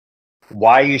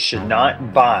why you should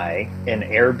not buy an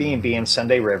Airbnb in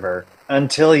Sunday River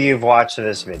until you've watched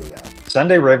this video.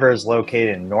 Sunday River is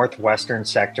located in northwestern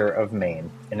sector of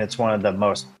Maine, and it's one of the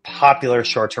most popular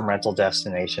short-term rental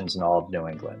destinations in all of New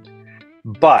England.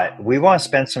 But we want to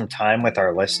spend some time with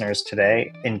our listeners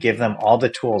today and give them all the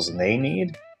tools they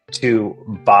need to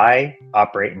buy,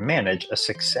 operate, and manage a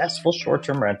successful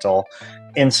short-term rental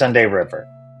in Sunday River.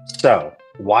 So,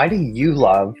 why do you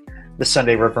love the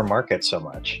Sunday River market so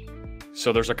much?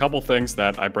 So there's a couple things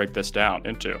that I break this down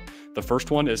into. The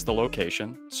first one is the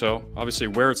location. So obviously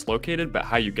where it's located, but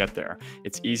how you get there.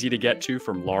 It's easy to get to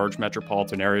from large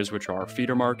metropolitan areas, which are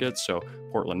feeder markets. So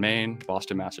Portland, Maine,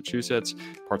 Boston, Massachusetts,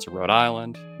 parts of Rhode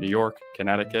Island, New York,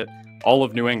 Connecticut, all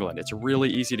of New England. It's really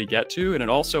easy to get to, and it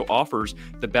also offers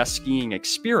the best skiing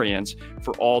experience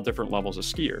for all different levels of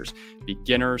skiers,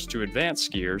 beginners to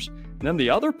advanced skiers. And then the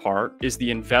other part is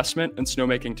the investment in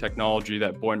snowmaking technology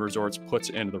that Boyne Resorts puts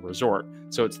into the resort.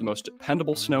 So it's the most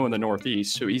dependable snow in the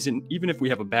Northeast. So even if we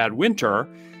have a bad winter,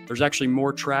 there's actually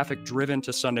more traffic driven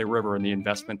to Sunday River and the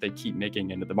investment they keep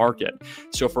making into the market.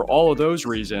 So for all of those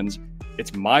reasons,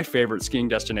 it's my favorite skiing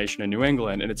destination in New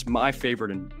England, and it's my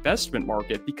favorite investment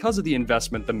market because of the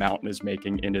investment the mountain is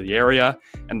making into the area.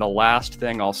 And the last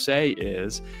thing I'll say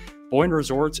is Boyne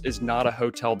Resorts is not a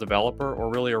hotel developer or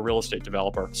really a real estate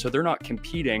developer. So they're not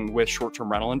competing with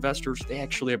short-term rental investors. They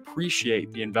actually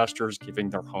appreciate the investors giving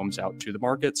their homes out to the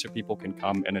market so people can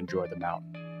come and enjoy the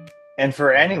mountain. And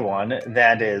for anyone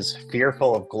that is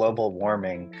fearful of global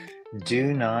warming,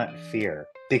 do not fear.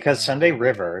 Because Sunday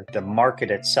River, the market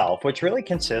itself, which really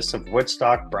consists of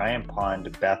Woodstock, Bryant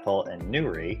Pond, Bethel, and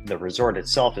Newry, the resort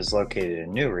itself is located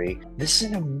in Newry. This is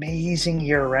an amazing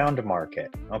year-round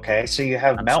market, okay? So you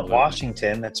have Mount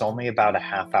Washington, that's only about a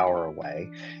half hour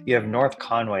away. You have North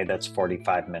Conway, that's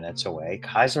 45 minutes away.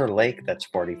 Kaiser Lake, that's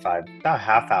about a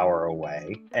half hour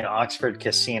away. And Oxford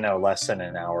Casino, less than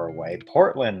an hour away.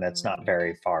 Portland, that's not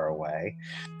very far away.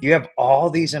 You have all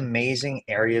these amazing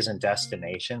areas and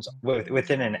destinations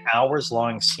within an hour's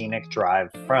long scenic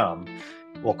drive from,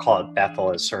 we'll call it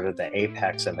Bethel, as sort of the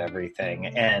apex of everything.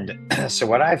 And so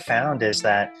what I've found is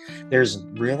that there's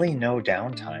really no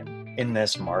downtime in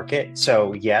this market.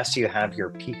 So yes, you have your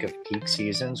peak of peak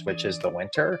seasons, which is the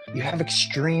winter. You have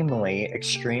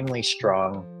extremely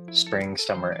strong spring,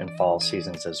 summer, and fall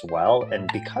seasons as well. And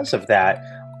because of that,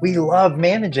 we love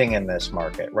managing in this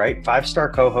market, right?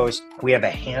 Five-star co-host. We have a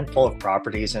handful of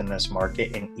properties in this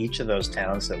market in each of those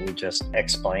towns that we just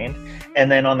explained.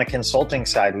 And then on the consulting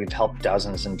side, we've helped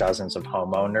dozens and dozens of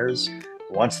homeowners.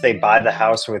 Once they buy the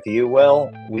house with you,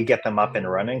 Will, we get them up and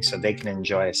running so they can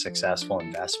enjoy a successful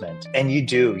investment. And you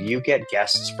get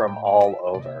guests from all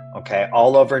over, okay?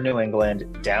 All over New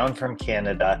England, down from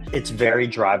Canada. It's very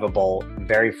drivable,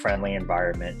 very friendly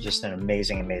environment, just an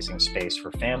amazing space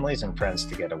for families and friends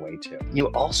to get away to. You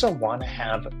also want to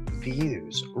have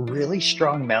views, really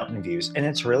strong mountain views, and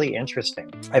it's really interesting.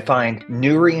 I find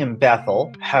Newry and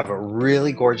Bethel have a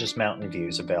really gorgeous mountain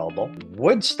views available.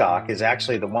 Woodstock is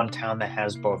actually the one town that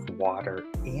has both water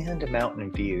and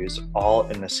mountain views all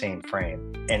in the same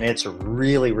frame. And it's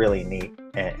really neat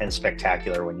and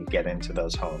spectacular when you get into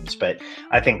those homes. But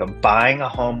I think buying a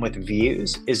home with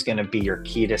views is going to be your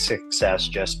key to success,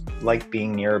 just like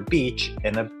being near a beach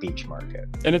in a beach market.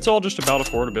 And it's all just about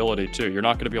affordability too. You're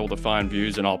not going to be able to find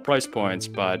views in all price points,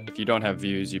 but if you don't have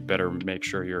views, you better make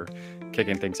sure you're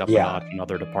kicking things up a notch in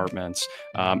other departments.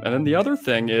 And then the other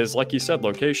thing is, like you said,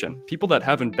 location. People that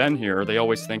haven't been here, they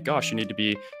always think, gosh, you need to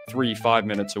be 3-5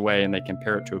 minutes away, and they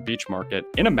compare it to a beach market.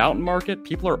 In a mountain market,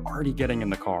 people are already getting in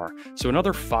the car. So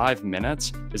another 5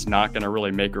 minutes is not going to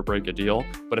really make or break a deal.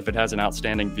 But if it has an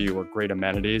outstanding view or great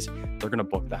amenities, they're going to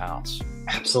book the house.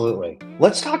 Absolutely.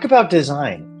 Let's talk about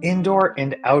design, indoor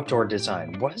and outdoor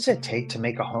design. What does it take to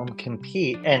make a home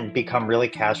compete and become really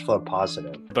cash flow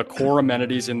positive? The core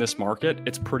amenities in this market,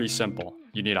 it's pretty simple.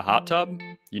 You need a hot tub,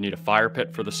 you need a fire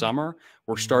pit for the summer.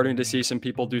 We're starting to see some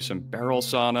people do some barrel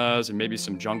saunas and maybe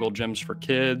some jungle gyms for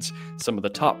kids. Some of the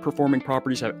top performing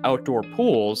properties have outdoor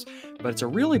pools, but it's a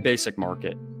really basic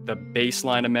market. The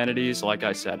baseline amenities, like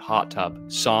I said, hot tub,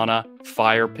 sauna,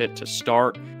 fire pit to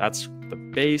start. That's the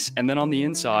base. And then on the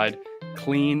inside,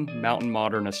 clean, mountain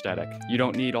modern aesthetic. You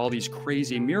don't need all these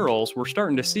crazy murals. We're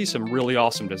starting to see some really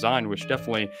awesome design, which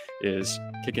definitely is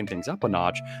kicking things up a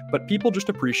notch. But people just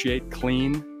appreciate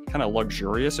clean, kind of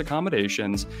luxurious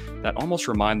accommodations that almost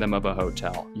remind them of a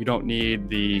hotel. You don't need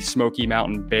the Smoky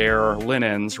Mountain bare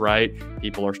linens, right?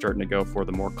 People are starting to go for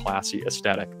the more classy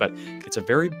aesthetic. But it's a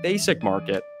very basic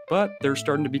market, but they're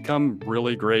starting to become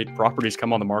really great properties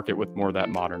come on the market with more of that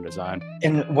modern design.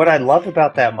 And what I love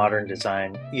about that modern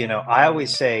design, I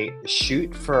always say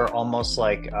shoot for almost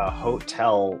like a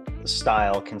hotel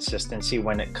style consistency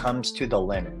when it comes to the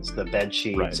linens, the bed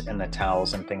sheets, Right. and the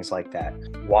towels and things like that.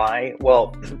 Why?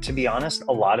 Well, to be honest,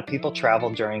 a lot of people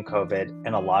traveled during COVID,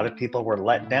 and a lot of people were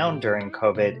let down during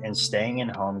COVID and staying in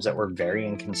homes that were very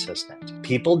inconsistent.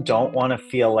 People don't want to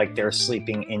feel like they're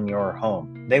sleeping in your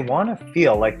home. They want to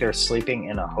feel like they're sleeping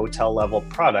in a hotel level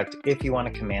product if you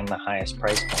want to command the highest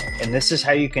price point. And this is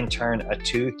how you can turn a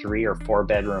 2, 3, or 4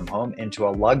 bedroom home into a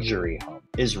luxury home,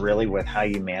 is really with how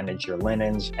you manage your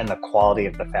linens and the quality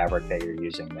of the fabric that you're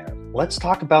using there. Let's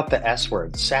talk about the S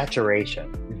word,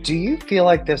 saturation. Do you feel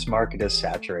like this market is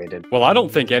saturated? Well, I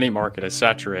don't think any market is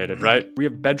saturated, right? We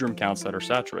have bedroom counts that are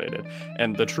saturated.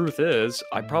 And the truth is,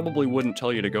 I probably wouldn't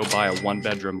tell you to go buy a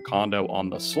 1-bedroom condo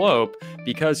on the slope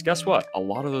because guess what? A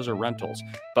lot of those are rentals.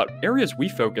 But areas we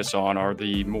focus on are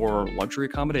the more luxury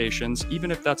accommodations, even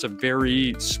if that's a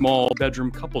very small bedroom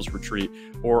couples retreat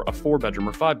or a 4-bedroom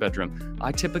or 5-bedroom.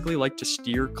 I typically like to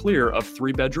steer clear of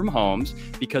 3-bedroom homes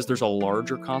because there's a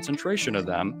larger concentration of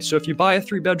them. So if you buy a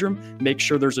 3-bedroom, make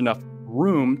sure there's enough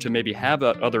room to maybe have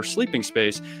a other sleeping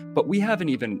space, but we haven't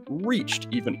even reached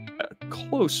even a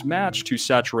close match to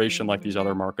saturation like these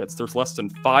other markets. There's less than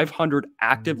 500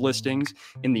 active listings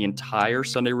in the entire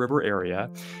Sunday River area,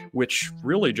 which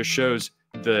really just shows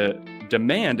the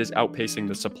demand is outpacing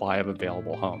the supply of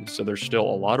available homes. So there's still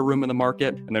a lot of room in the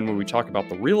market. And then when we talk about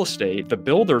the real estate, the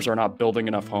builders are not building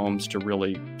enough homes to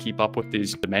really keep up with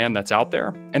these demand that's out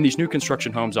there. And these new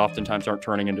construction homes oftentimes aren't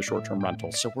turning into short-term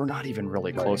rentals. So we're not even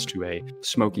really close to a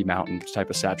Smoky Mountain type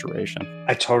of saturation.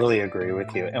 I totally agree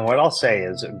with you. And what I'll say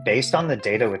is, based on the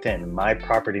data within my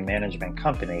property management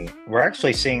company, we're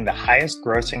actually seeing the highest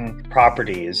grossing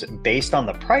properties based on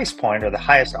the price point, or the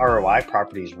highest ROI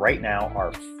properties right now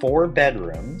are 4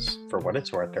 bedrooms. For what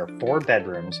it's worth, they're 4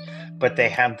 bedrooms, but they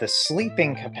have the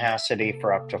sleeping capacity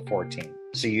for up to 14.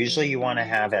 So usually you want to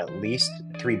have at least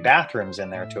 3 bathrooms in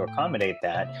there to accommodate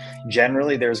that.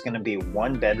 Generally, there's going to be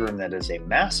 1 bedroom that is a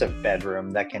massive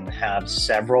bedroom that can have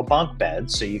several bunk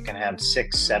beds. So you can have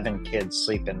 6, 7 kids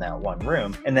sleep in that one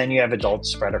room. And then you have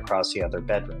adults spread across the other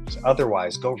bedrooms.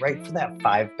 Otherwise, go right for that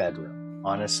 5 bedroom.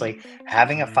 Honestly,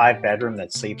 having a 5 bedroom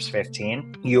that sleeps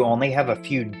 15, you only have a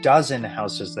few dozen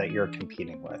houses that you're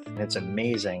competing with. And it's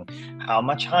amazing how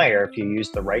much higher, if you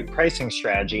use the right pricing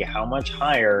strategy, how much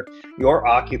higher your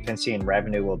occupancy and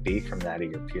revenue will be from that of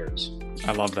your peers.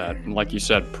 I love that. And like you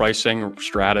said, pricing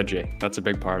strategy, that's a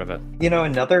big part of it.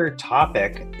 Another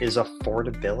topic is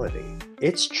affordability.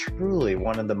 It's truly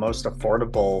one of the most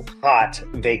affordable hot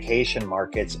vacation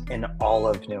markets in all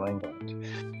of New England.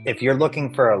 If you're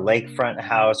looking for a lakefront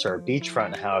house or a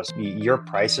beachfront house, your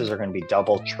prices are going to be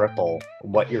double, triple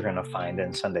what you're going to find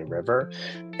in Sunday River.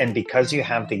 And because you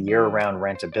have the year-round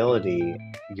rentability,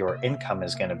 your income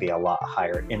is going to be a lot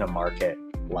higher in a market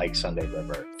like Sunday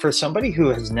River. For somebody who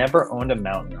has never owned a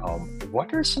mountain home,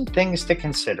 what are some things to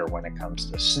consider when it comes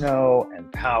to snow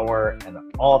and power and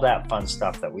all that fun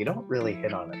stuff that we don't really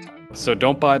hit on a ton? So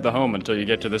don't buy the home until you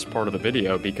get to this part of the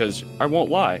video, because I won't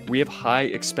lie, we have high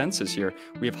expenses here.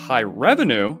 We have high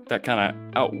revenue that kind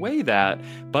of outweigh that,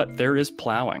 but there is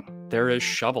plowing. There is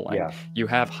shoveling. Yeah. You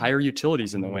have higher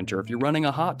utilities in the winter. If you're running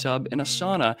a hot tub and a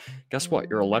sauna, guess what?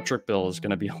 Your electric bill is going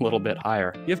to be a little bit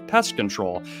higher. You have pest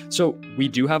control. So we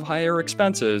do have higher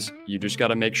expenses. You just got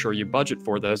to make sure you budget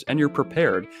for those and you're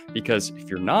prepared, because if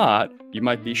you're not, you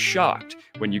might be shocked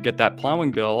when you get that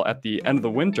plowing bill at the end of the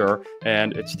winter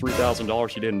and it's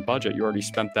 $3,000 you didn't budget. You already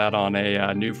spent that on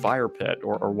a new fire pit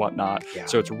or whatnot. Yeah.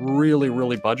 So it's really,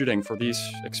 really budgeting for these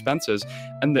expenses.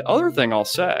 And the other thing I'll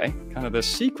say, kind of the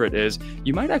secret, is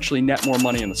you might actually net more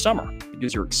money in the summer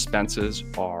because your expenses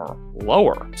are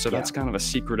lower. So that's kind of a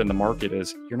secret in the market,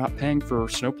 is you're not paying for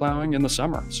snow plowing in the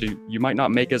summer. So you might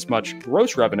not make as much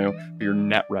gross revenue, but your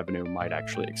net revenue might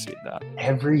actually exceed that.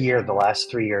 Every year, the last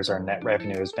 3 years, our net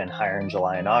revenue has been higher in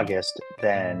July and August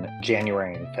than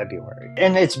January and February.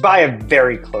 And it's by a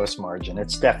very close margin.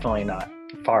 It's definitely not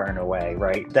far and away,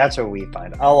 right? That's what we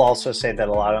find. I'll also say that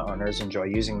a lot of owners enjoy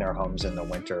using their homes in the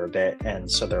winter a bit,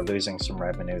 and so they're losing some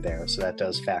revenue there. So that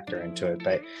does factor into it.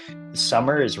 But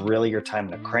summer is really your time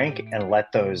to crank and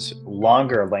let those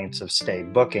longer lengths of stay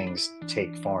bookings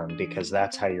take form, because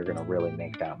that's how you're going to really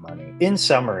make that money. In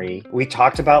summary, we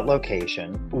talked about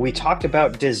location, we talked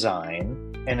about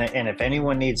design, And if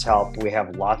anyone needs help, we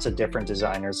have lots of different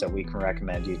designers that we can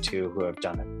recommend you to who have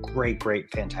done a great,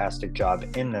 fantastic job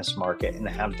in this market and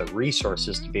have the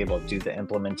resources to be able to do the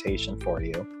implementation for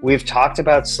you. We've talked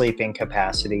about sleeping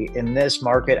capacity. In this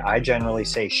market, I generally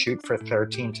say shoot for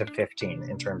 13 to 15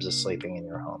 in terms of sleeping in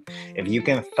your home. If you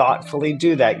can thoughtfully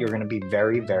do that, you're going to be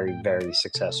very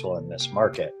successful in this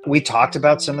market. We talked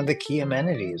about some of the key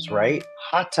amenities, right?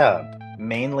 Hot tub,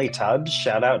 mainly tubs.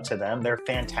 Shout out to them. They're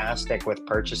fantastic with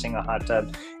purchasing a hot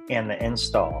tub and the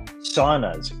install.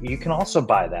 Saunas, you can also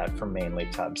buy that from Mainly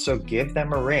Tubs. So give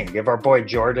them a ring. Give our boy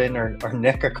Jordan or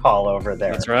Nick a call over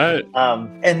there. That's right.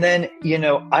 And then,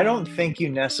 I don't think you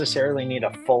necessarily need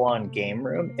a full-on game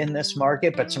room in this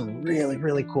market, but some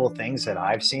really cool things that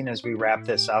I've seen as we wrap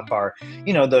this up are,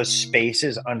 those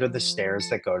spaces under the stairs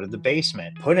that go to the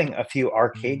basement. Putting a few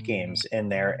arcade games in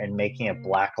there and making it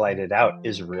black lighted out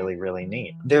is really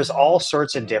neat. There's all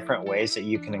sorts of different ways that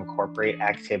you can incorporate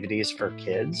activities for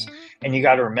kids. And you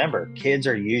got to remember, kids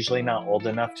are usually not old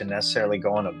enough to necessarily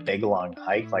go on a big long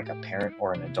hike like a parent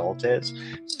or an adult is.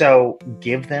 So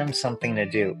give them something to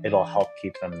do. It'll help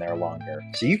keep them there longer.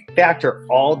 So you factor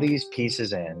all these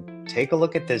pieces in. Take a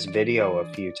look at this video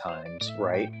a few times,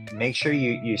 right? Make sure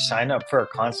you sign up for a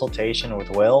consultation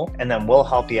with Will, and then we'll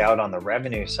help you out on the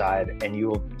revenue side, and you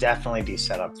will definitely be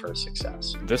set up for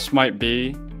success. This might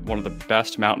be one of the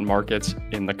best mountain markets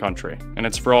in the country, and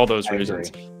it's for all those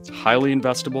reasons. It's highly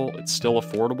investable, it's still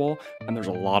affordable, and there's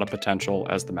a lot of potential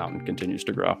as the mountain continues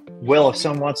to grow. Will, if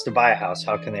someone wants to buy a house,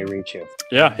 how can they reach you?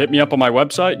 Yeah, hit me up on my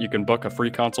website. You can book a free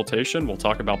consultation. We'll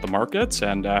talk about the markets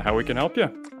and how we can help you.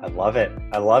 I love it.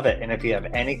 And if you have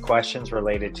any questions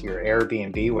related to your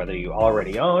Airbnb, whether you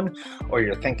already own or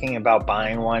you're thinking about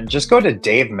buying one, just go to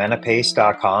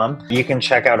davemenapace.com. You can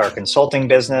check out our consulting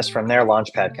business from there,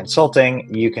 Launchpad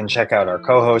Consulting. You can check out our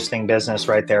co-hosting business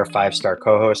right there, 5-star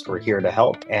co-host. We're here to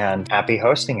help. And happy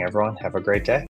hosting, everyone. Have a great day.